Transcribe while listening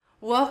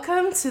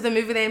Welcome to the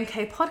Move with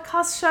AMK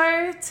podcast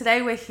show.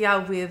 Today we're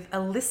here with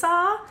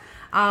ALYSSA.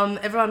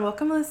 Everyone,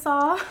 welcome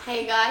ALYSSA.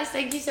 Hey guys,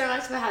 thank you so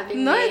much for having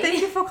me. No, thank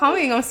you for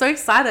coming. I'm so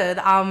excited.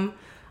 I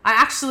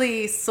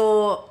actually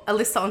saw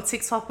ALYSSA on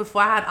TikTok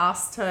before I had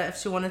asked her if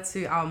she wanted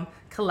to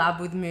collab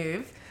with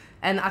Move.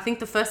 And I think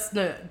the first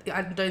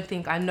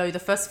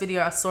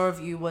video I saw of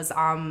you was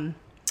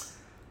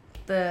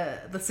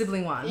the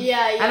sibling one.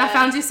 Yeah. And I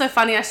found you so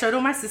funny. I showed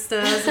all my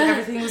sisters and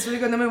everything was really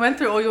good. And then we went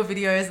through all your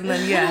videos and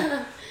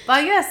then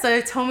But yeah,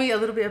 so tell me a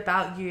little bit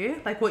about you,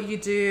 like what you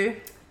do.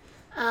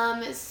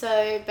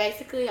 So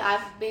basically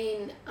I've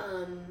been,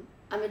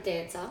 I'm a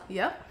dancer.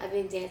 Yep. I've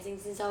been dancing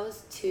since I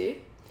was 2.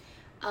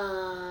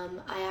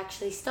 I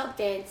actually stopped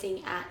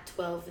dancing at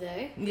 12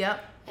 though.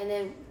 Yep. And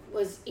then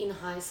was in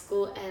high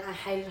school and I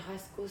hated high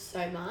school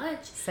so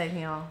much. Same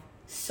here.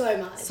 So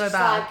much. So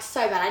bad. Like,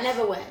 so bad. I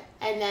never went.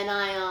 And then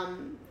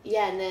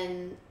and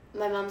then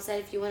my mum said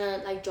if you want to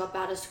like drop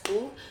out of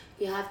school,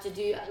 you have to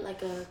do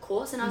like a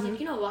course. And I was like,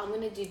 you know what, I'm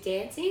going to do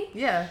dancing.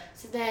 Yeah.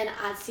 So then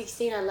at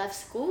 16, I left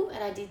school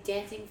and I did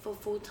dancing for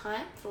full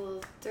time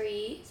for 4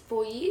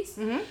 years.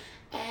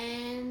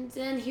 And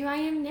then here I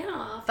am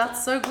now.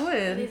 That's so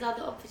good. These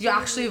other opportunities. You're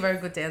actually a very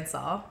good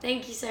dancer.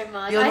 Thank you so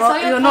much. You're I not, saw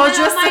your you're comment not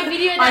just on my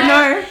video. I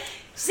know.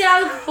 She said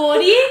I was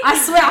 40.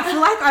 I swear, I feel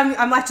like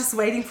I'm like just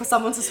waiting for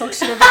someone to talk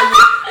shit about you.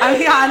 I'm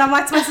here and I'm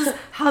like to my sisters,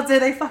 how dare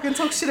they fucking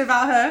talk shit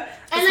about her?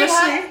 And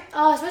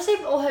especially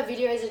if all her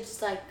videos are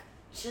just like,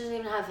 she doesn't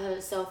even have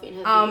herself in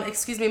her videos.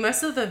 Excuse me,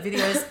 most of the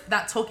videos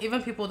that talk,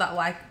 even people that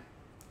like,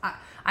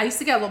 I used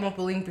to get a lot more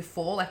bullying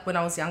before, like when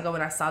I was younger,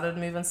 when I started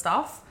Move and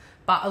stuff.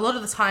 But a lot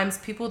of the times,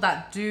 people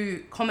that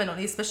do comment on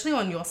it, especially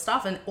on your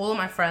stuff, and all of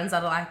my friends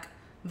that are like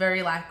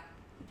very like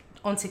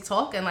on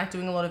TikTok and like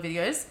doing a lot of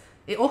videos,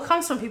 it all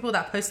comes from people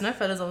that post no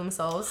photos of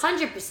themselves,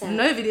 100%,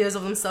 no videos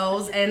of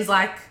themselves, 100%. And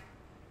like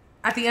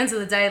at the end of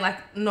the day,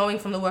 like knowing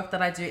from the work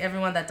that I do,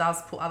 everyone that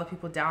does put other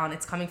people down,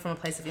 it's coming from a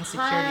place of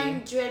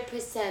insecurity.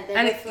 100%,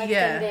 they're reflecting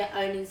their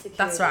own insecurity.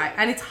 That's right,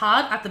 and it's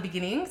hard at the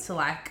beginning to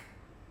like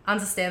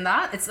understand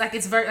that. It's like,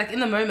 it's very like in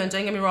the moment,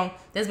 don't get me wrong,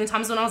 there's been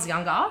times when I was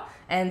younger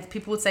and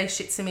people would say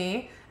shit to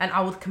me and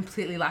I would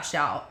completely lash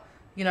out,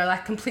 you know,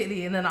 like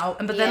completely, and then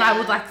then I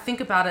would like think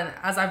about it.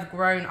 As I've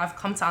grown, I've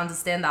come to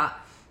understand that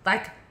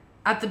like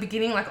at the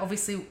beginning, like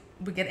obviously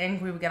we get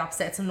angry, we get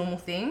upset, it's a normal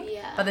thing,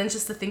 but then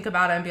just to think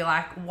about it and be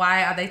like,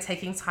 why are they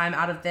taking time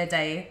out of their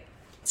day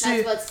to,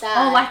 that's what's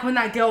sad. Oh, like when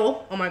that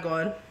girl, oh my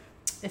god,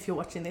 if you're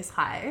watching this,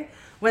 hi,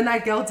 when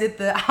that girl did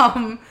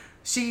the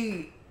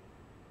she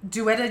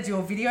duetted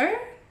your video.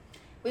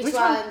 Which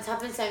one? It's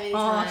happened so many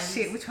times. Oh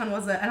shit, which one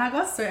was it? And I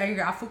got so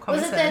angry, I full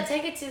commented. Was it the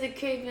take it to the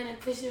crib and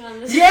push it on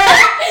the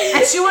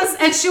and she was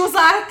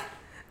like, like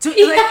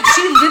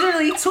she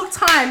literally took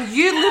time,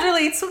 you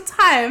literally took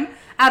time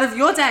out of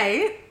your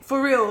day,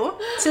 for real,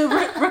 to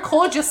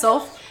record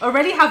yourself,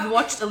 already have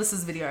watched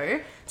ALYSSA's video,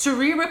 to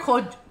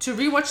re-record, to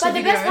rewatch the video. But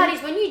the best part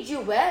is when you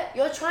duet,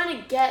 you're trying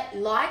to get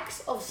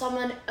likes of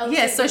someone else's video.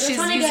 Yeah, so she's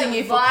using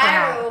you for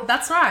viral.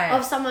 That's right.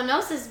 Of someone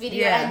else's video.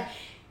 Yeah. And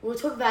we'll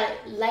talk about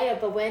it later,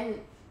 but when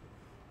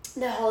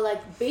the whole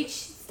like beach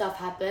stuff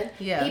happened,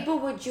 people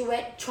would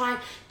duet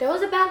there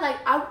was about like,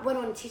 I went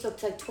on TikTok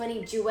to like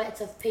 20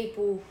 duets of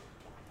people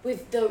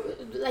with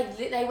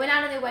they went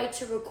out of their way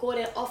to record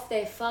it off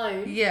their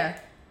phone. Yeah.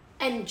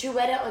 And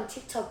duet it on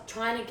TikTok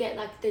trying to get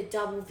like the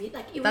double view.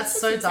 Like it was just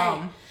so insane.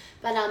 Dumb.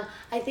 But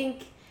I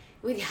think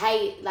with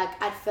hate,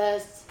 like at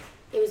first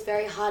it was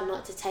very hard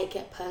not to take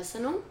it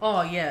personal.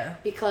 Oh yeah.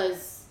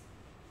 Because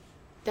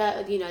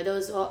there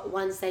was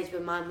one stage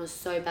where mine was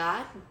so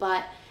bad,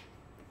 but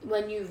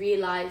when you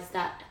realize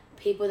that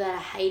people that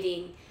are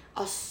hating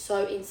are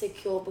so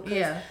insecure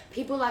because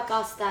people like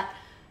us that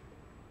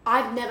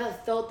I've never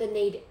felt the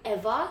need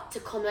ever to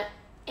comment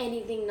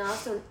anything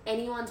nasty on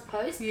anyone's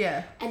post.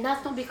 Yeah. And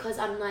that's not because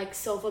I'm like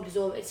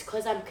self-absorbed, it's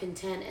because I'm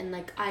content and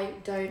like I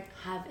don't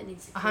have an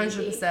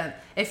insecurity. 100%.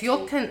 If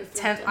you're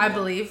content, I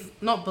believe,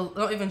 not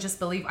even just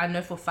believe, I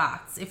know for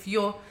facts, if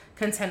you're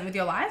content with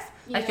your life,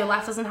 like your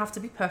life doesn't have to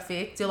be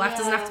perfect, your life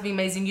doesn't have to be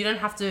amazing, you don't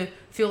have to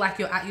feel like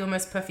you're at your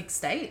most perfect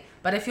state,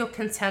 but if you're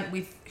content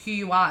with who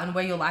you are and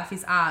where your life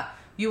is at,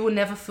 you will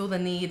never feel the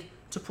need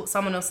to put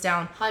someone else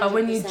down. 100%. But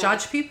when you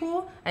judge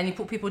people and you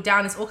put people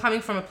down, it's all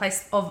coming from a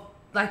place of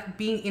like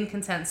being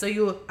incontent. So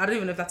I don't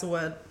even know if that's a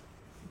word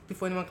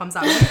before anyone comes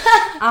out.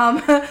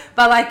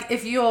 But like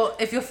if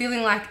you're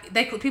feeling like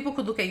people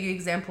could look at you,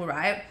 example,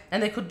 right?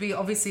 And they could be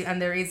obviously, and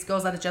there is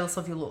girls that are jealous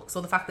of your looks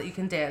or the fact that you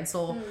can dance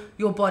or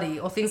your body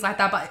or things like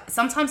that. But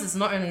sometimes it's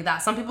not only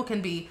that. Some people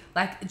can be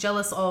like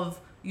jealous of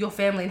your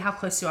family and how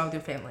close you are with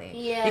your family.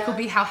 Yeah. It could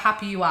be how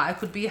happy you are. It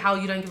could be how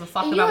you don't give a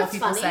fuck about what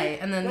people say.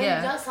 And then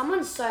when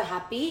someone's so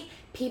happy,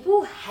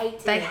 people hate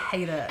it. They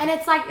hate it. And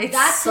it's like,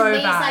 that to me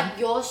is like,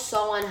 you're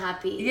so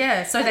unhappy.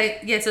 Yeah, so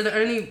so the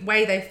only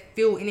way they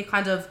feel any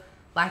kind of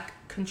like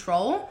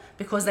control,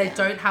 because they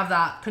don't have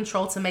that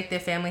control to make their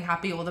family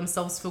happy or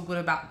themselves feel good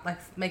about, like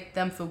make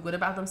them feel good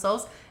about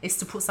themselves, is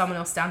to put someone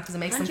else down because it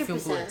makes them feel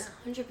good.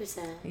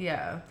 100%.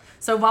 Yeah.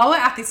 So while we're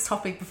at this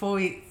topic, before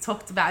we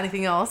talked about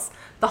anything else,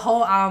 the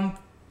whole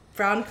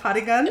brown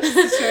cardigan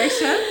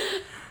situation.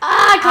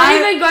 I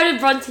can't even go to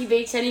Bronte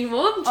Beach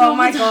anymore. Oh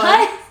my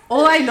God.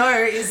 All I know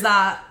is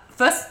that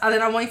first, and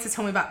then I want you to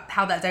tell me about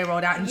how that day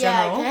rolled out in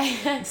general.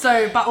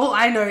 Okay. But all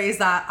I know is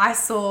that I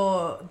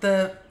saw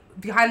the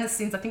behind the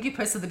scenes. I think you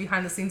posted the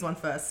behind the scenes one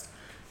first,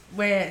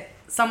 where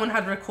someone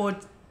had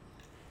recorded.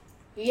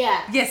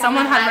 Yeah. Yeah,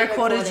 someone had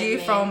recorded you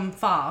me. From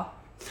far.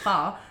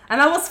 And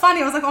that was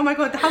funny. I was like, oh my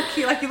God, how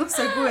cute. Like, you look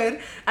so good.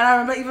 And I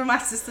remember even my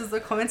sisters were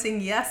commenting,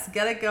 yes,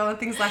 get it, girl, and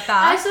things like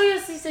that. I saw your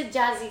sister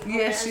Jazzy.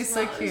 Yeah, she's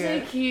so cute.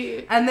 So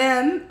cute. And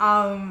then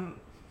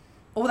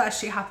all that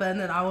shit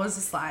happened, and I was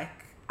just like,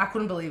 I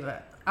couldn't believe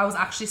it. I was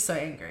actually so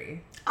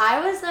angry. I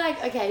was like,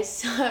 okay,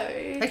 so...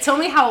 Like, tell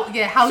me how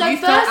you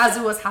felt as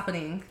it was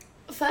happening.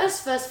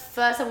 First,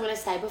 I'm going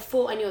to say,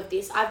 before any of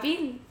this, I've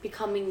been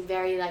becoming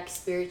very, like,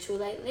 spiritual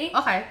lately.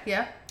 Okay,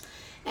 yeah.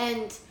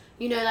 And,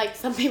 you know, like,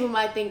 some people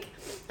might think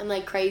I'm,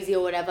 like, crazy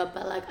or whatever,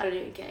 but, like, I don't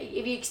even care.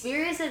 If you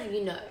experience it,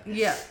 you know.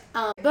 Yeah.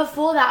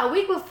 Before that, a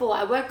week before,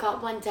 I woke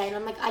up one day and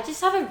I'm like, I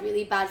just have a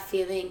really bad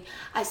feeling.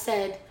 I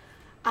said...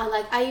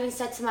 I even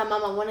said to my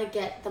mum, I want to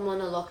get the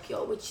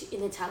monolocchio, which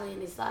in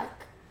Italian is like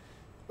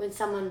when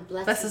someone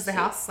blesses the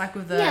house, like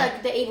with the... Yeah,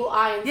 like the evil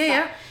eye and stuff.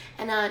 Yeah.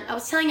 And I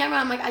was telling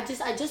everyone, I'm like, I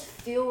just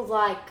feel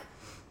like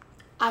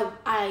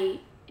I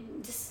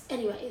just,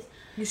 anyways.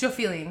 It's your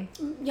feeling.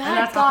 Yeah, and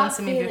that's happened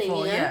to me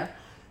before, you know? Yeah.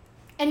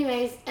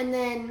 Anyways, and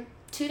then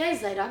 2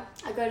 days later,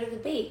 I go to the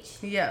beach.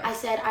 Yeah. I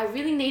said, I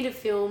really need to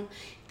film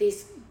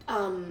this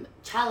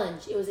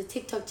challenge. It was a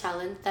TikTok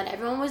challenge that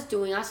everyone was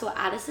doing. I saw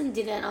Addison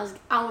did it and I was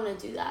like, I want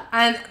to do that.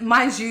 And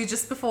mind you,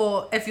 just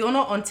before, if you're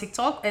not on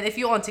TikTok, and if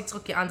you're on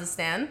TikTok you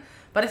understand,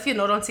 but if you're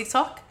not on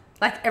TikTok,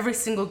 like every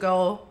single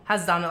girl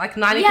has done it, like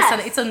 90%.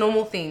 Yes. It's a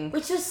normal thing,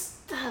 which is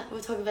we're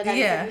talking about that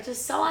again, which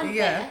is so unfair.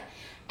 Yeah.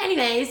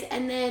 Anyways,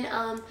 and then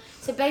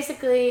so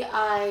basically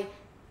I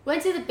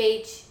went to the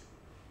beach.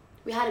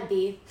 We had a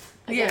beer.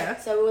 Okay, yeah,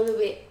 so we were a little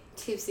bit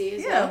tipsy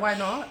as well. Yeah, why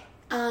not?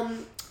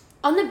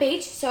 On the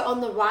beach, so on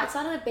the right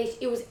side of the beach,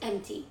 it was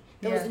empty.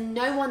 There was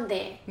no one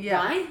there,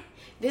 right?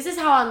 This is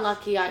how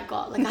unlucky I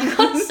got. Like, I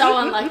got so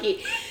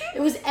unlucky. It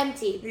was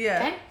empty,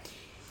 okay?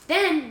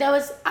 Then there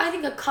was, I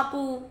think, a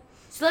couple...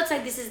 So let's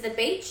say this is the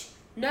beach.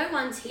 No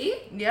one's here.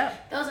 Yeah.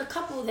 There was a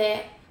couple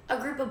there, a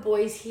group of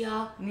boys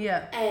here.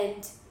 Yeah.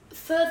 And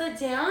further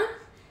down,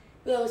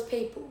 there was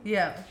people.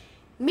 Yeah.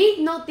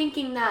 Me not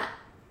thinking that...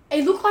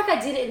 It looked like I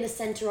did it in the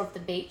center of the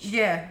beach.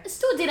 Yeah. I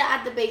still did it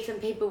at the beach when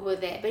people were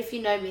there. But if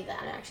you know me, then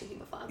I don't actually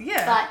give a fuck.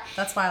 Yeah. But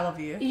that's why I love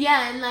you.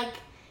 Yeah, and like,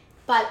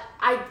 but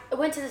I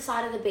went to the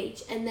side of the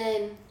beach and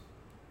then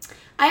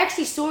I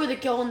actually saw the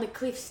girl on the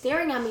cliff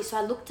staring at me. So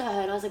I looked at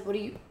her and I was like, what are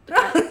you...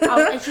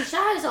 and she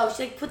shut herself.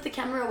 She like put the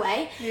camera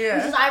away. Yeah.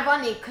 Which is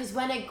ironic because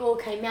when it all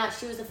came out,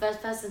 she was the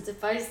first person to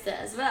post it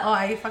as well. Oh,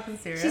 are you fucking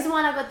serious? She's the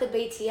one I got the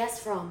BTS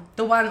from.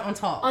 The one on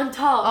top? On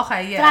top.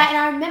 Okay, yeah. And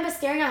I remember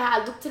staring at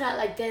her. I looked at her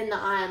like dead in the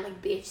eye. I'm like,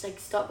 bitch, like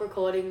stop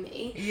recording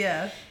me.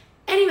 Yeah.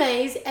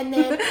 Anyways, and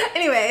then...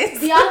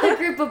 The other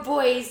group of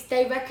boys,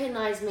 they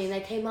recognized me and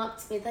they came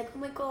up to me like, oh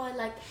my God,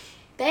 like...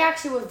 They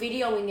actually were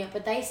videoing it,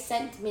 but they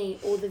sent me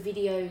all the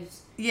videos.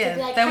 Yeah,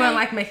 like, they weren't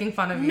like making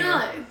fun of you.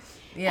 No.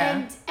 Yeah.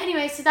 And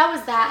anyway, so that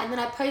was that. And then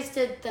I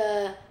posted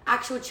the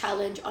actual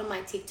challenge on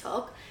my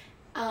TikTok.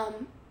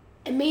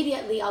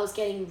 Immediately, I was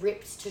getting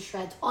ripped to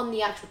shreds on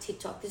the actual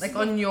TikTok. Like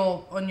on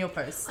your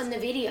post? On the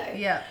video.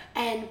 Yeah.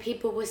 And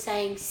people were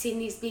saying,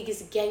 Sydney's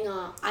biggest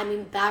ganger. I'm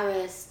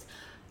embarrassed.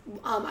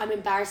 I'm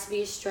embarrassed to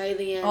be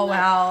Australian. Oh,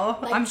 wow.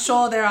 Like, I'm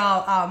sure there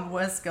are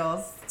worse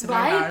girls to be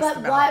embarrassed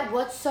about. Right, but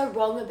what's so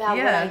wrong about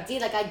what I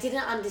did? Like, I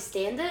didn't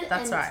understand it.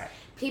 That's right.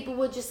 People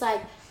were just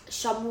like,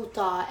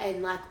 shamuta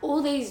and like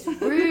all these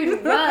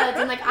rude words.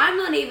 And like, I'm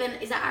not even...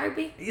 Is that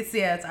Arabic? It's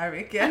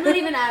Arabic, yeah. I'm not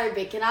even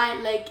Arabic.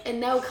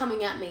 And they were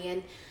coming at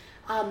me.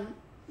 And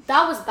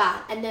that was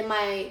bad. And then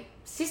my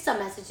sister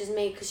messages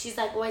me because she's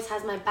like, always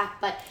has my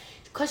back. But...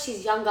 because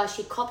she's younger,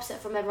 she cops it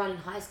from everyone in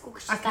high school.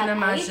 Cause she's I can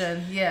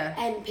imagine, yeah.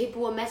 And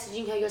people were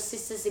messaging her, your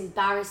sister's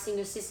embarrassing,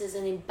 your sister's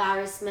an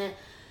embarrassment.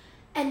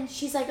 And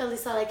she's like,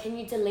 Alyssa, like, can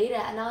you delete it?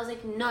 And I was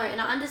like, no. And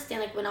I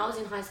understand, like, when I was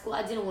in high school,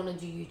 I didn't want to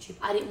do YouTube.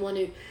 I didn't want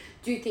to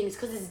do things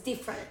because it's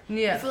different.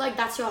 Yeah. I feel like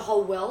that's your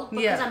whole world.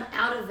 Because I'm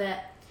out of it.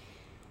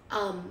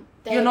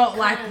 You're not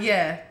like,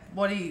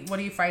 what are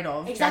you afraid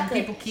of? Exactly.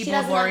 And people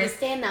keyboard warriors,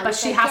 but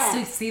she has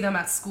to see them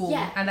at school,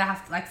 and they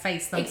have to like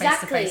face them face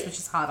to face, which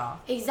is harder.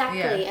 Exactly.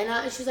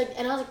 Yeah. And she was like,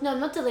 and I was like, no,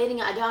 I'm not deleting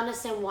it. I don't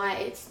understand why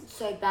it's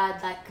so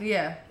bad. Like,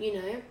 you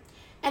know.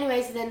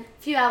 Anyways, then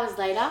a few hours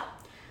later,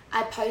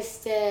 I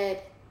posted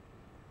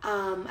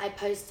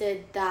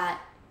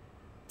that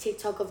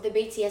TikTok of the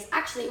BTS.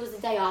 Actually, it was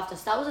the day after,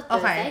 so that was a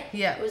Thursday. Okay.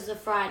 Yeah. It was a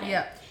Friday.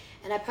 Yeah.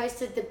 And I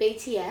posted the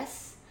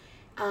BTS.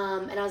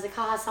 And I was like,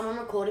 haha, someone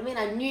recorded me. And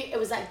I knew it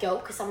was that girl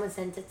because someone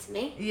sent it to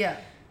me. Yeah.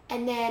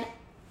 And then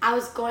I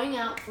was going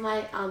out for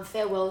my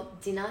farewell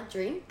dinner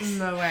drinks.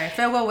 No way.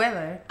 Farewell where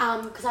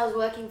though? Because I was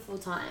working full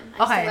time.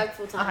 I used to work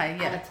full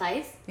time at a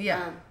place.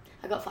 Yeah.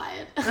 I got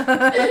fired.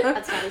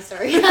 That's kind of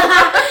story.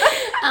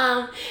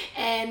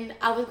 And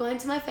I was going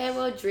to my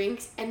farewell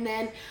drinks. And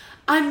then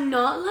I'm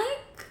not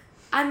like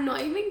I'm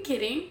not even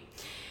kidding.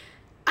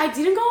 I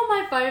didn't go on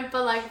my phone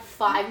for like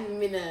 5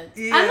 minutes.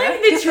 Yeah. I'm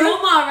like the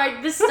trauma,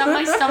 right?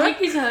 My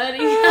stomach is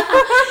hurting.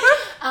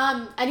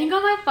 I didn't go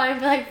on my phone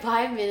for like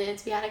 5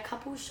 minutes. We had a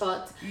couple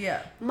shots.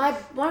 Yeah.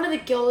 One of the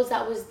girls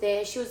that was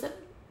there, she was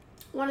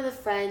one of the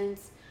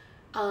friends,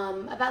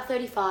 about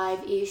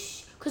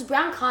 35-ish. Because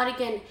Brown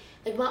Cardigan,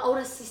 like my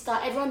older sister,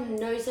 everyone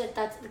knows it.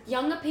 That's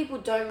younger people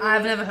don't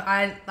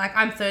really...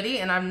 I'm 30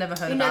 and I've never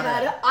heard you about never it.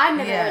 Heard it? I've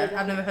never heard about it.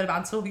 I've never heard about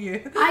it until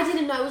you. I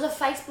didn't know. It was a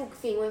Facebook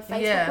thing when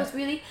Facebook was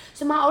really...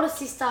 So my older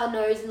sister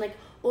knows and like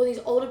all these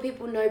older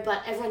people know,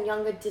 but everyone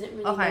younger didn't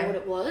really know what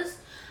it was.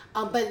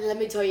 But let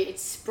me tell you,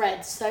 it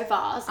spread so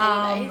fast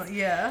anyways.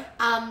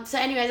 So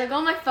anyways, I got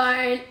on my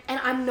phone and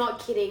I'm not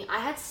kidding. I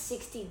had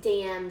 60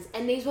 DMs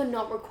and these were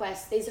not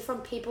requests. These are from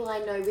people I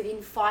know within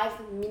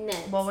 5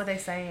 minutes. What were they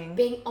saying?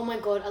 Being, oh my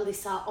God,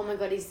 Alyssa, oh my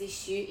God, is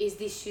this you? Is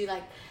this you?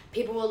 Like,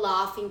 people were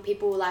laughing.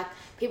 People were like,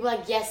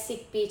 yes,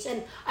 sick bitch.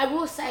 And I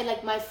will say,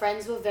 like, my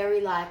friends were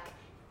very, like,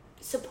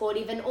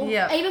 supportive. And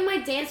even my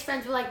dance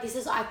friends were like, this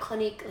is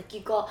iconic. Like, you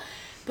got...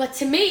 But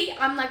to me,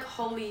 I'm like,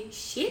 holy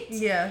shit.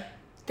 Yeah.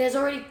 There's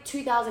already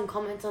 2,000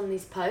 comments on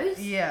this post.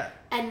 Yeah.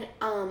 And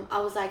I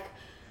was like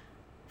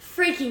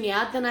freaking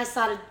out. Then I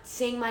started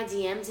seeing my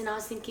DMs and I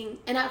was thinking,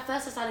 and at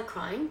first I started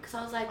crying because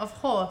I was like, of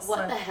course.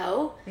 What the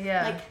hell?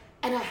 Yeah. Like,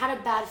 and I had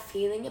a bad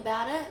feeling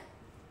about it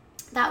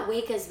that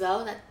week as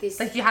well. That this...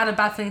 Like you had a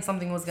bad feeling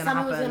something was going to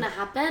happen. Something was going to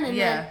happen. And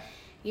then,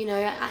 you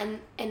know,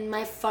 and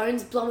my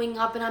phone's blowing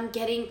up and I'm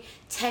getting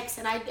texts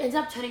and I ended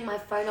up turning my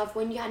phone off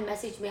when you had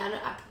messaged me.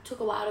 I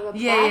took a while to reply.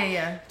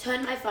 Yeah.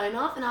 Turned my phone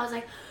off and I was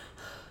like...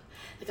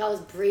 Like I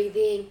was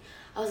breathing.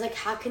 I was like,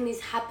 how can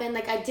this happen?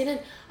 Like I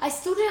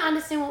still didn't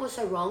understand what was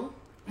so wrong.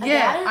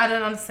 I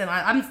don't understand.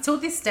 I'm till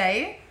this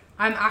day,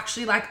 I'm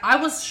actually like, I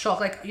was shocked.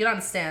 Like you don't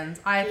understand.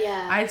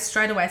 I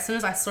straight away, as soon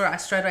as I saw it, I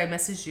straight away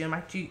messaged you. I'm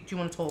like, do you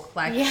want to talk?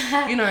 Like,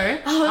 you know,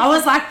 I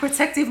was like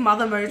protective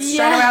mother mode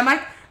straight away. I'm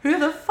like, who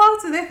the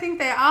fuck do they think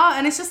they are?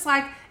 And it's just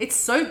like, it's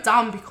so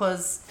dumb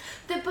because...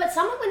 But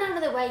someone went out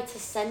of their way to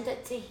send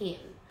it to him.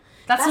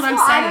 That's what I'm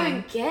saying. I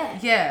don't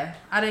get. Yeah,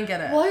 I don't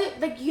get it. What?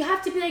 Like you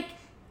have to be like,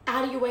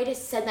 out of your way to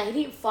send that.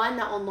 He didn't find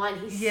that online.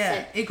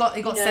 It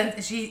got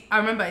sent. I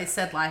remember it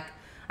said like,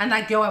 and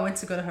that girl, I went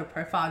to go to her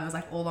profile and it was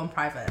like all on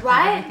private,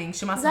 right? And everything.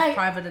 She must have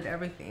privated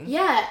everything.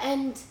 Yeah,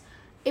 and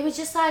it was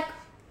just like,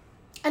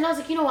 and I was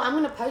like, you know what? I'm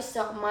gonna post it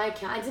on my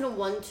account. I didn't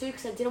want to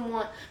because I didn't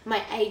want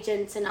my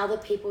agents and other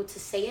people to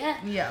see it.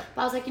 Yeah.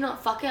 But I was like, you know what?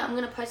 Fuck it. I'm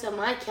gonna post it on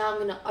my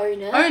account. I'm gonna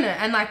own it.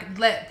 And like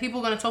let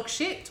people gonna talk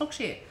shit.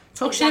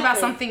 Talk shit about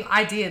something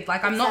I did.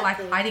 Like I'm not like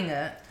hiding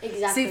it.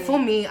 Exactly. See, for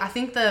me, I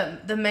think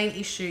the main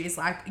issue is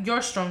like you're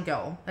a strong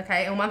girl,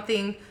 okay? And one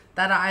thing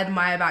that I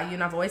admire about you,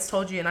 and I've always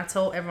told you, and I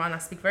tell everyone I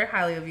speak very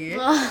highly of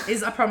you,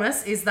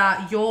 is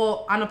that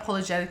you're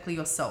unapologetically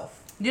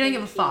yourself. You don't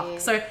give a fuck.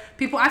 So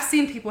I've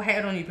seen people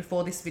hate on you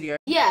before this video.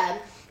 Yeah.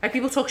 Like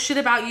people talk shit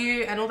about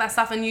you and all that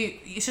stuff, and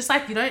it's just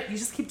like you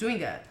just keep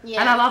doing it.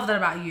 Yeah. And I love that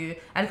about you.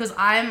 And because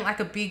I'm like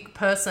a big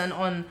person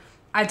on.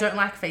 I don't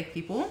like fake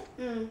people.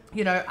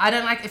 You know, I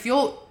don't like, if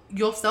you're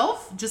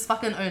yourself, just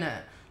fucking own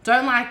it.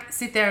 Don't like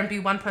sit there and be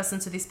one person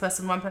to this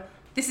person,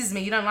 this is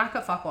me. You don't like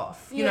it, fuck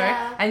off. You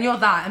know, and you're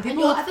that. And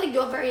people. I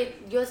feel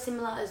like you're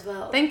similar as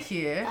well. Thank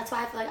you. That's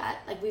why I feel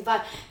like we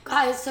vibe,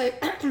 guys. So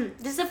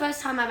this is the first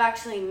time I've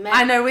actually met.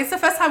 I know it's the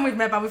first time we've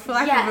met, but we feel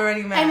like we've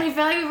already met. And we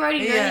feel like we've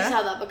already known each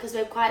other because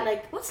we're quite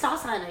like. What star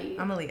sign are you?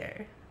 I'm a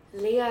Leo.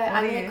 Leo.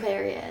 I'm an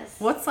Aquarius.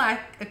 What's like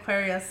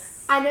Aquarius?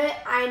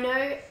 I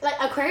know, like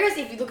Aquarius,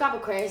 if you look up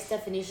Aquarius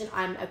definition,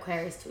 I'm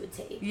Aquarius to a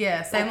T.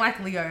 Yeah, same like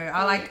Leo.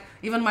 I like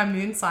even my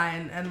moon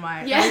sign and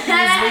my everything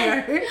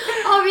is Leo.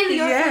 Oh, really?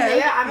 You're from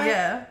Leo? I'm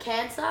a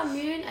Cancer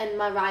moon and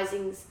my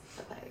rising's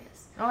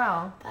Aquarius. Oh,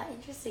 wow. But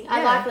interesting.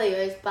 I like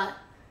Leos, but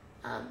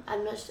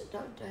I'm not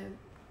don't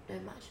know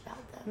much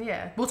about them.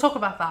 Yeah, we'll talk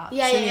about that.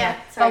 Yeah.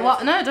 Sorry,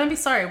 but no, don't be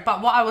sorry.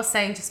 But what I was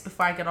saying just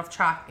before I get off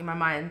track in my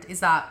mind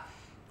is that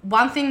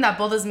one thing that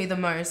bothers me the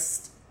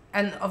most.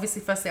 And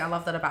obviously, firstly, I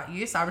love that about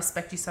you. So I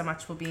respect you so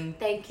much for being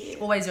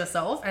always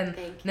yourself and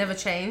never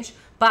change.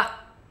 But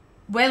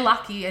we're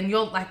lucky, and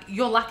you're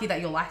lucky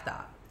that you're like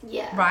that.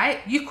 Yeah. Right?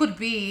 You could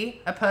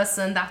be a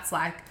person that's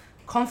like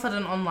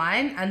confident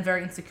online and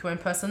very insecure in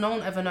person. No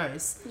one ever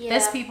knows. Yeah.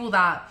 There's people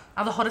that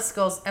are the hottest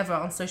girls ever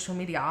on social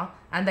media,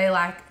 and they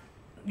like,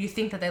 you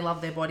think that they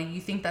love their body,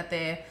 you think that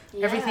they're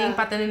everything,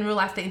 but then in real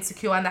life they're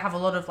insecure and they have a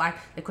lot of like,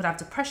 they could have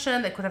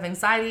depression, they could have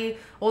anxiety,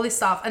 all this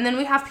stuff. And then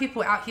we have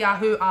people out here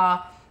who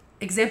are,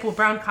 example,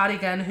 Brown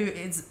Cardigan, who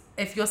is,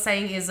 if you're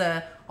saying is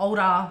a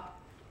older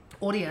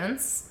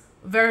audience,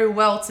 very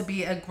well to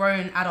be a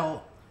grown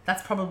adult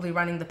that's probably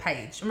running the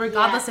page. And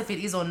regardless if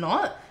it is or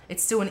not,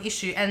 it's still an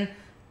issue. And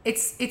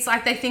it's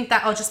like they think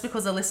that, just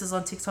because Alyssa's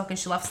on TikTok and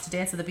she loves to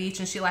dance at the beach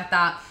and shit like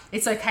that,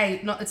 it's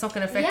okay, it's not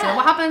going to affect her.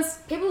 What happens?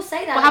 People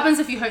say that. What happens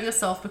if you hurt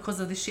yourself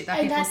because of this shit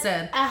that people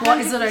said? 100%. What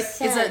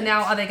is it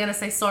now? Are they going to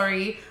say,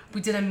 sorry,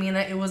 we didn't mean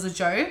it, it was a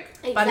joke?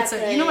 Exactly.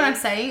 But you know what I'm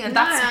saying? And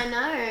I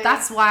know.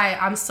 That's why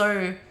I'm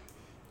so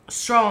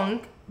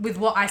strong with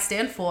what I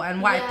stand for,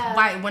 and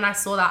why when I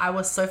saw that I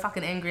was so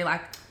fucking angry,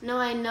 like, no,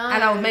 I know,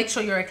 and I would make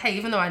sure you're okay,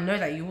 even though I know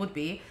that you would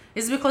be,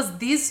 is because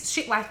these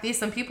shit like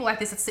this and people like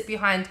this that sit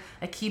behind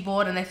a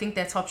keyboard and they think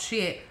they're top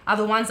shit are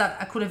the ones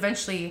that could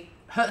eventually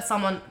hurt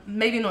someone,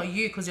 maybe not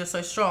you because you're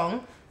so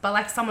strong, but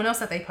like someone else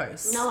that they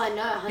post. No, I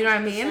know, 100%. You know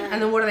what I mean?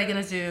 And then what are they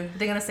gonna do?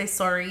 They're gonna say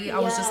sorry, I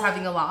was just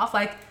having a laugh.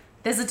 Like,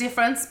 there's a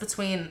difference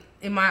between,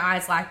 in my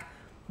eyes, like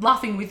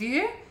laughing with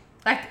you,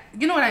 like,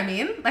 you know what I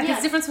mean? Like,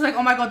 it's difference between like,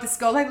 oh my god, this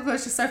girl, like,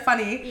 she's so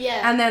funny,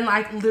 and then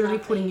like literally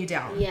putting you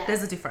down.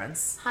 There's a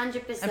difference.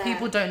 100%. And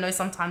people don't know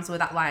sometimes where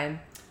that line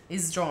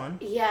is drawn.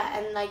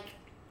 And like,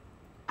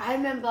 I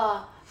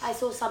remember I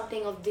saw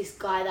something of this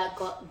guy that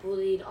got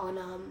bullied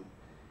on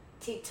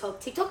TikTok.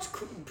 TikTok's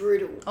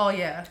brutal. Oh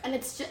yeah. And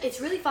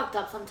it's really fucked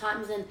up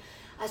sometimes. And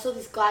I saw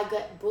this guy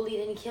get bullied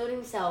and he killed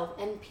himself.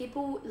 And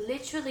people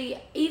literally,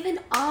 even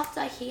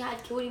after he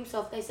had killed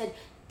himself, they said,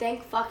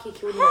 thank fuck he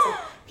killed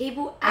himself.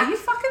 People are you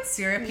fucking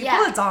serious? People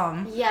are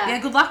dumb. Yeah,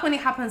 good luck when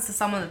it happens to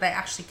someone that they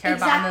actually care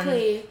about.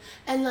 Exactly.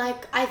 And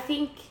like, I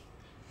think,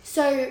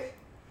 so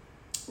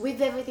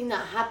with everything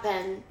that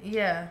happened,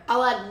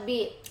 I'll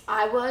admit,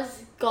 I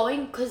was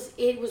going, because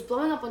it was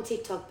blowing up on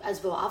TikTok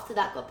as well. After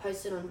that got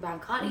posted on Brown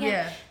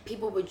Cardigan,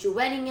 people were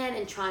duetting it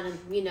and trying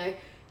to,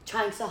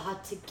 trying so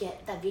hard to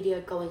get that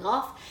video going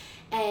off.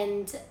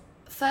 And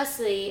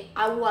firstly,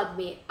 I will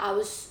admit, I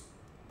was,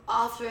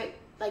 after it,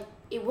 like,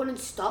 it wouldn't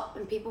stop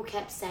and people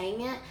kept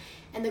saying it.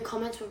 And the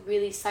comments were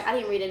really psych. I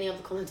didn't read any of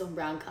the comments on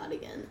Brown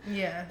Cardigan.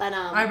 Yeah. But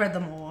I read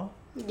them all.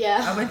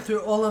 Yeah. I went through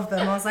all of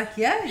them. I was like,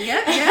 yeah.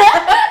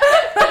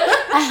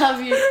 I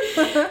love you.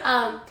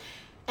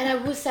 And I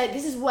will say,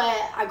 this is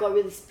where I got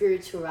really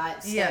spiritual,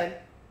 right? So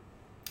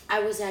I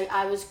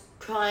was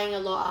crying a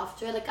lot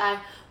after it. Like, I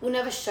will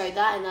never show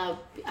that, and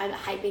I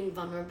hate being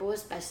vulnerable,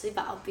 especially,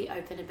 but I'll be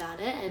open about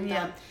it.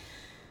 And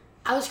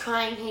I was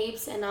crying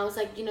heaps, and I was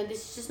like,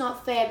 this is just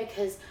not fair,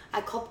 because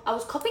I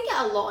was copying it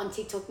a lot on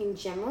TikTok in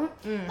general,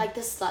 like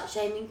the slut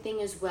shaming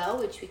thing as well,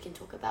 which we can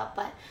talk about.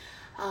 But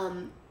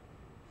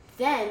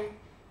then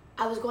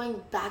I was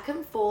going back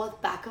and forth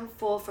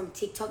from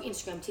TikTok,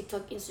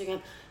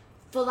 Instagram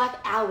for like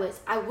hours.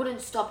 I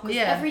wouldn't stop, because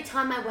every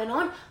time I went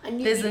on, a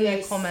new There's video, a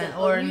new comment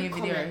or a new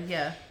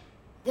video.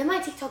 Then my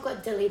TikTok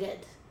got deleted.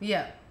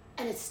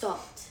 And it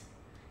stopped.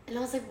 And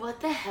I was like, what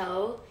the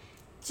hell?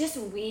 Just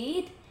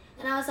weird.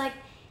 And I was like,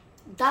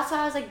 that's why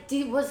I was like,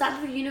 was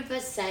that the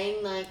universe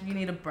saying, like, you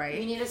need a break?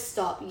 You need to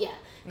stop.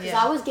 Because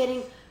I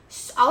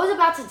was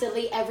about to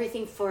delete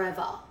everything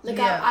forever. Like,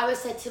 I was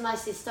said to my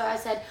sister, I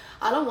said,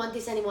 I don't want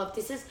this anymore.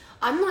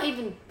 I'm not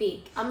even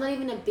big. I'm not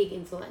even a big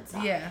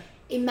influencer.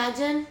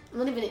 Imagine, I'm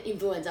not even an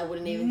influencer, I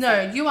wouldn't even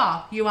say. No,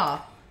 you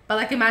are. But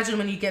like, imagine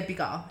when you get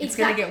bigger, it's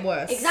going to get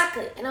worse.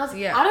 Exactly. And I was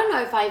like, I don't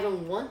know if I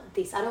even want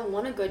this. I don't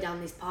want to go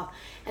down this path.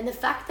 And the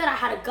fact that I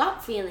had a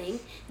gut feeling,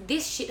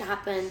 this shit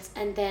happened,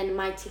 and then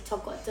my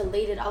TikTok got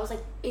deleted, I was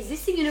like, is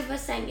this the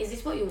universe saying, is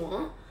this what you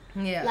want?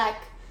 Like,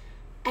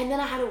 and then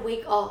I had a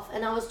week off,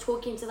 and I was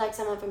talking to like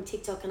someone from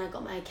TikTok, and I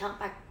got my account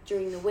back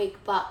during the week,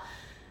 but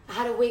I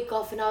had a week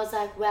off, and I was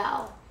like,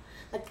 wow,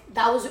 like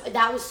that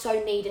was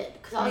so needed,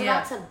 because I was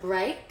about to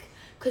break,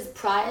 because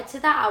prior to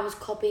that I was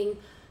copying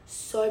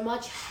so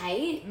much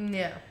hate.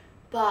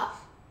 But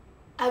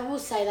I will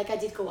say, like, I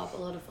did go up a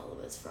lot of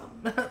followers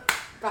from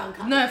Brown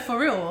Cardigan. No, for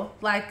real.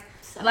 Like,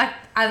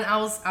 and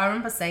I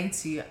remember saying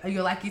to you,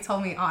 you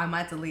told me, oh, I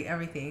might delete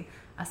everything.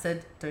 I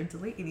said, don't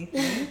delete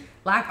anything.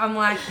 Like, I'm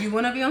like, you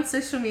want to be on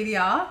social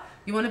media,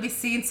 you want to be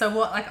seen, so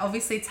what? Like,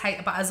 obviously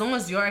but as long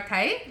as you're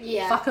okay,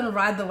 fucking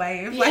ride the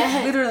wave.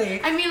 Like,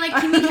 literally. I mean, like,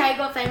 Kimmy K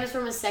got famous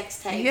from a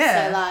sex tape.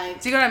 So,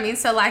 like, do you know what I mean?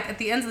 So, like, at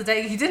the end of the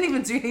day, you didn't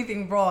even do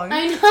anything wrong.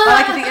 I know. But,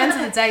 like, at the end of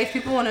the day, if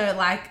people want to,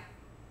 like,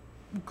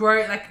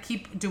 grow, like,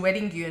 keep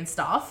duetting you and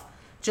stuff,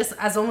 just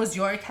as long as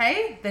you're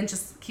okay, then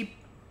just keep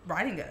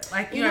writing it.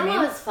 Like, you know what I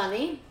mean? What's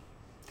funny?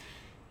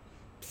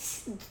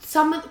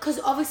 Because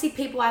obviously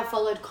people I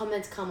followed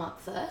comments come up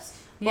first.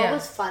 What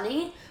was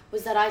funny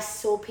was that I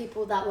saw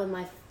people that were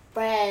my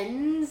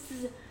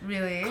friends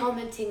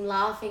commenting,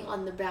 laughing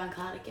on the Brown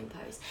Cardigan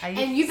post.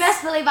 And you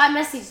best believe I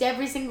messaged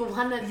every single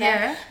one of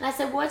them. And I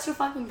said, what's your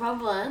fucking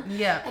problem?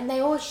 And they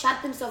all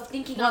shut themselves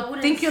thinking I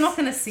wouldn't think you're not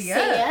going to see it.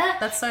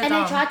 That's so dumb.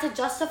 And they tried to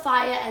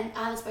justify it, and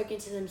I haven't spoken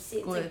to them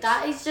since. Like,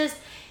 that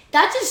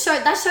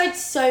showed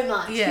so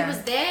much. Who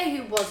was there,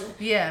 who wasn't.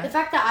 The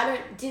fact that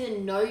I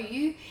didn't know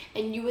you,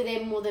 and you were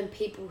there more than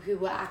people who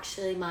were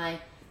actually my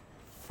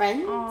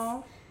friends.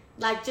 Aww.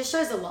 Like, just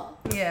shows a lot.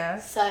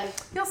 So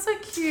you're so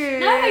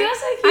cute. No, you're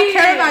so cute. I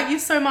care about you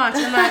so much,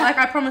 and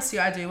I promise you,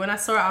 I do. When I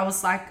saw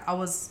it, I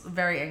was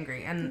very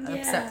angry and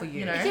upset for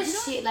you. It's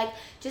just shit. Like,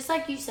 just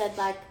like you said,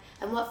 like,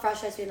 and what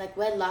frustrates me, like,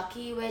 we're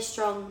lucky, we're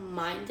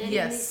strong-minded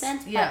in this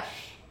sense. But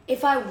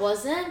if I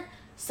wasn't,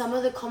 some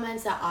of the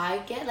comments that I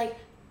get, like,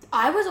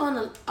 I was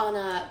on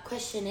a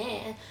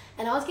questionnaire,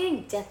 and I was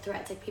getting death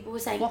threats. Like, people were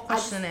saying, what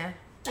questionnaire?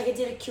 I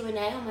did a Q&A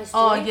on my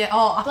story. Oh, yeah.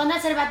 Oh. The one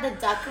that said about the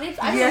duck lips.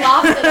 I just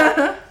laughed at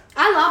it.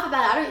 I laugh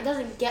about it. It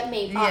doesn't get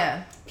me.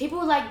 But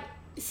people, like,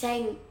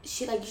 saying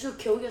shit like you should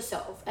kill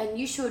yourself and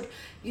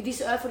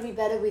this earth would be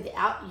better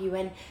without you,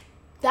 and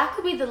that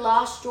could be the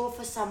last straw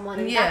for someone,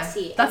 and that's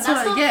it. That's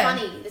not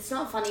funny. It's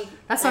not funny.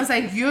 That's what I'm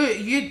saying.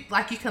 You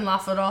like, you can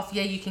laugh it off.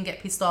 Yeah, you can get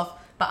pissed off.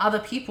 But other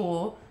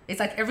people, it's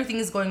like everything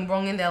is going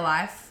wrong in their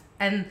life.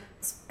 And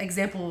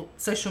example,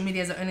 social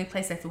media is the only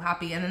place they feel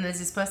happy. And then there's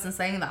this person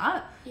saying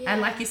that. Yeah.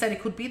 And like you said,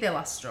 it could be their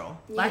last straw.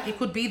 Yeah. Like it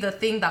could be the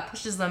thing that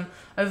pushes them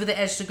over the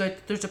edge to go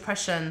through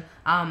depression,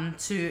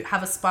 to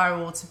have a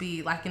spiral, to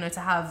be like, to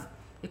have,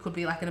 it could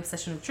be like an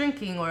obsession with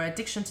drinking or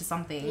addiction to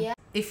something. Yeah.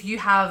 If you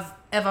have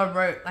ever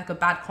wrote like a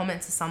bad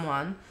comment to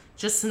someone,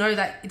 just know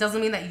that it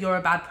doesn't mean that you're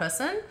a bad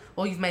person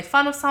or you've made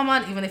fun of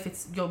someone, even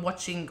if you're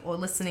watching or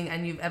listening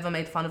and you've ever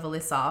made fun of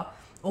Alyssa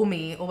or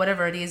me or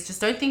whatever it is.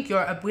 Just we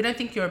don't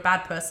think you're a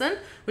bad person.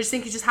 We just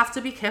think you just have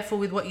to be careful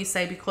with what you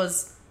say,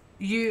 because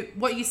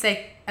what you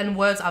say and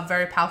words are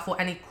very powerful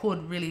and it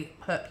could really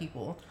hurt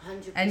people.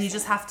 100%. And you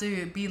just have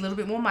to be a little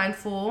bit more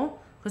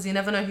mindful, because you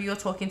never know who you're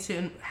talking to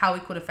and how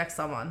it could affect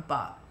someone.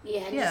 But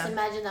just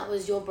imagine that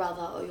was your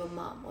brother or your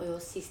mum or your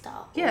sister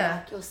or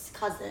like your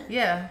cousin.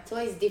 Yeah. It's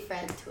always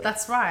different to it.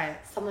 That's right.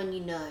 Someone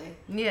you know.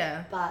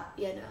 Yeah. But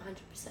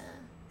 100%.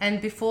 And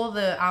before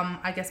the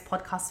I guess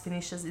podcast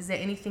finishes, is there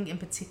anything in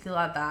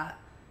particular that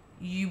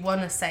you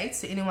want to say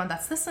to anyone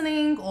that's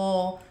listening,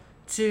 or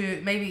to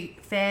maybe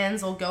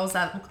fans or girls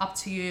that look up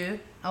to you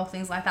or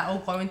things like that, or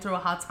going through a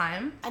hard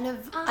time? And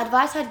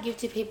advice I'd give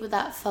to people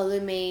that follow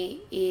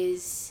me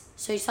is,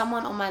 so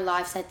someone on my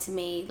life said to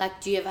me,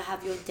 like, do you ever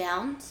have your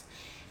downs?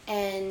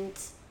 And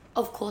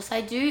of course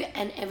I do,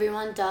 and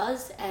everyone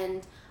does.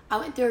 And I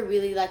went through a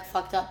really like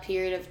fucked up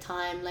period of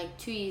time like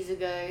 2 years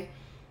ago,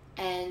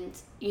 and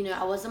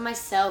I wasn't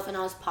myself and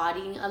I was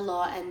partying a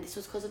lot, and this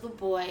was because of a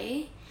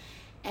boy.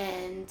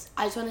 And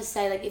I just want to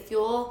say, like, if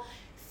you're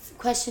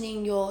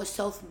questioning your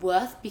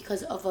self-worth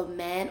because of a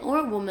man or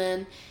a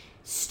woman,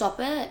 stop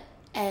it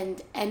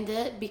and end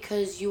it,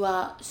 because you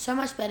are so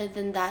much better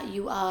than that.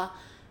 You are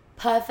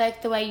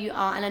perfect the way you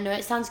are. And I know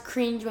it sounds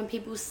cringe when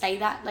people say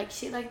that, like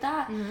shit like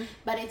that,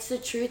 but it's the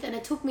truth. And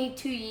it took me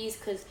 2 years,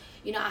 because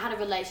I had a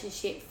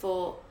relationship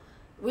for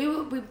we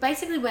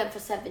basically went for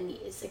 7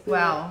 years.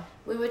 Like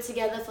we were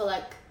together for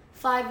like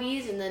 5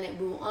 years, and then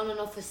we were on and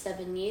off for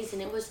 7 years,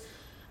 and it was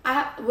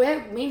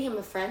me and him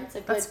are friends.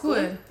 Like, that's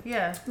good.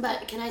 Yeah.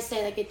 But can I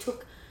say, like, it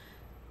took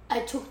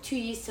 2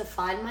 years to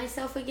find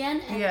myself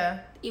again, and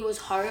it was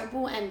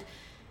horrible. And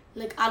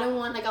like, I don't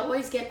want, like, I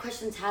always get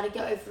questions how to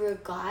get over a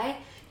guy.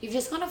 You've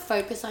just got to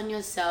focus on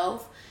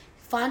yourself.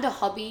 Find a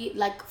hobby.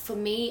 Like, for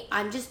me,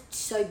 I'm just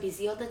so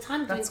busy all the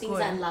time doing things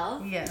I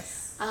love.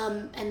 Yes.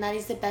 And that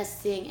is the best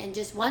thing. And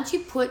just once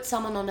you put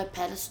someone on a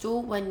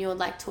pedestal when you're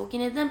like talking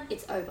to them,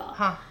 it's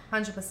over.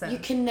 100%. You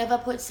can never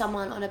put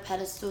someone on a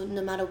pedestal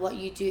no matter what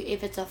you do.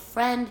 If it's a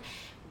friend,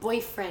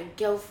 boyfriend,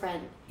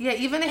 girlfriend. Yeah,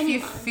 even if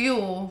you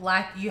feel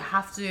like you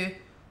have to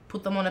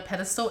put them on a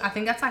pedestal, I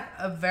think that's like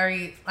a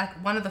very, like,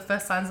 one of the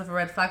first signs of a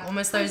red flag.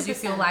 Almost those 100%. You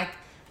feel like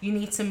you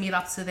need to meet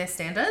up to their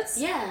standards.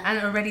 Yeah.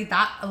 And already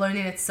that alone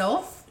in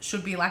itself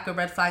should be like a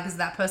red flag, is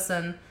that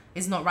person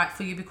is not right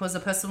for you, because the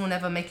person will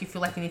never make you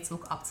feel like you need to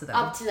look up to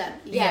them.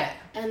 Yeah.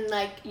 And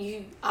like,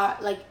 you are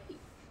like,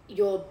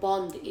 your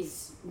bond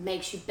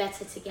makes you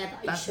better together.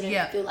 You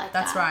shouldn't feel like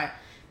that. That's right.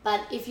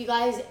 But if you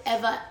guys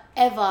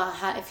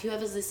if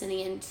whoever's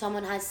listening and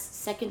someone has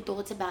second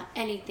thoughts about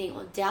anything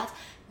or doubts,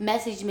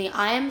 message me.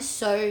 I am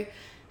so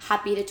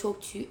happy to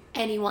talk to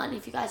anyone.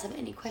 If you guys have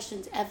any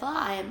questions ever,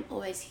 I am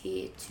always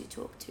here to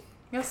talk to.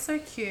 You're so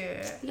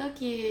cute. You're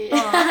cute.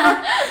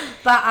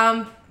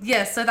 But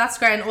so that's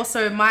great. And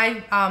also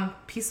my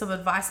piece of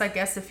advice, I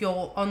guess, if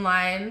you're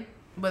online,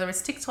 whether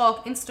it's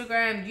TikTok,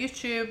 Instagram,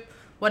 YouTube,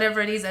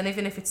 whatever it is, and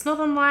even if it's not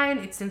online,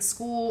 it's in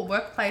school,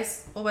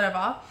 workplace, or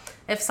whatever,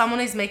 if someone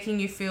is making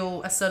you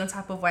feel a certain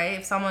type of way,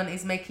 if someone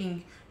is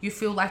making you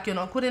feel like you're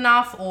not good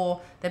enough, or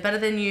they're better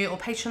than you, or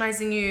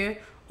patronizing you,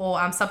 or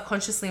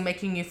subconsciously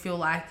making you feel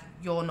like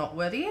you're not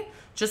worthy,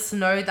 just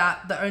know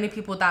that the only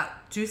people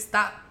that do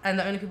that, and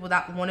the only people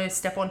that want to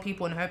step on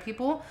people and hurt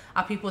people,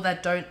 are people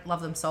that don't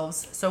love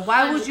themselves. So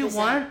why would you 100%.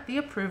 Want the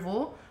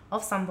approval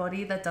of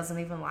somebody that doesn't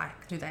even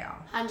like who they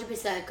are?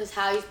 100%, because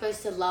how are you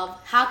supposed to love?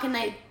 How can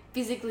they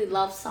physically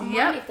love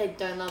someone if they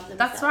don't love themselves?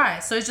 That's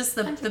right. So just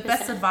the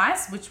best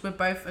advice, which we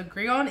both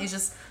agree on, is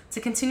just to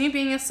continue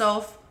being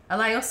yourself.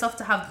 Allow yourself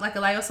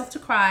to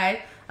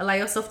cry, allow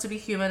yourself to be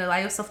human, allow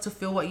yourself to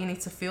feel what you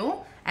need to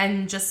feel,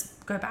 and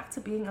just go back to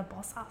being a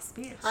boss ass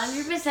bitch.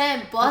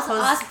 100% boss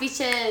ass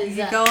bitches.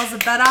 You girls are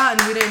better,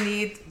 and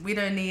we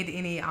don't need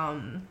any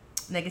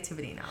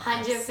negativity now.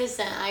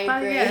 100%, I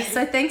agree. Yeah,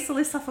 so thanks,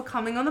 Alyssa, for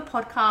coming on the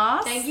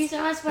podcast. Thank you so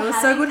much for having me. It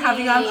was so good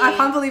having you. I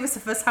can't believe it's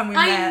the first time we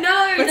met. I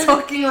know. We're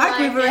talking like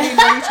we've already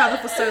known each other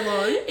for so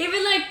long.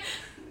 Even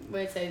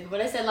like, what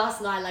I said last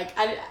night, like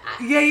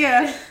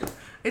Yeah.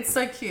 It's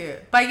so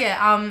cute. But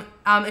yeah,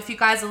 if you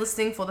guys are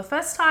listening for the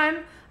first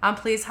time,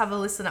 please have a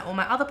listen at all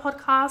my other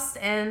podcasts,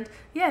 and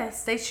yeah,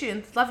 stay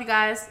tuned. Love you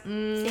guys.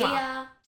 See ya.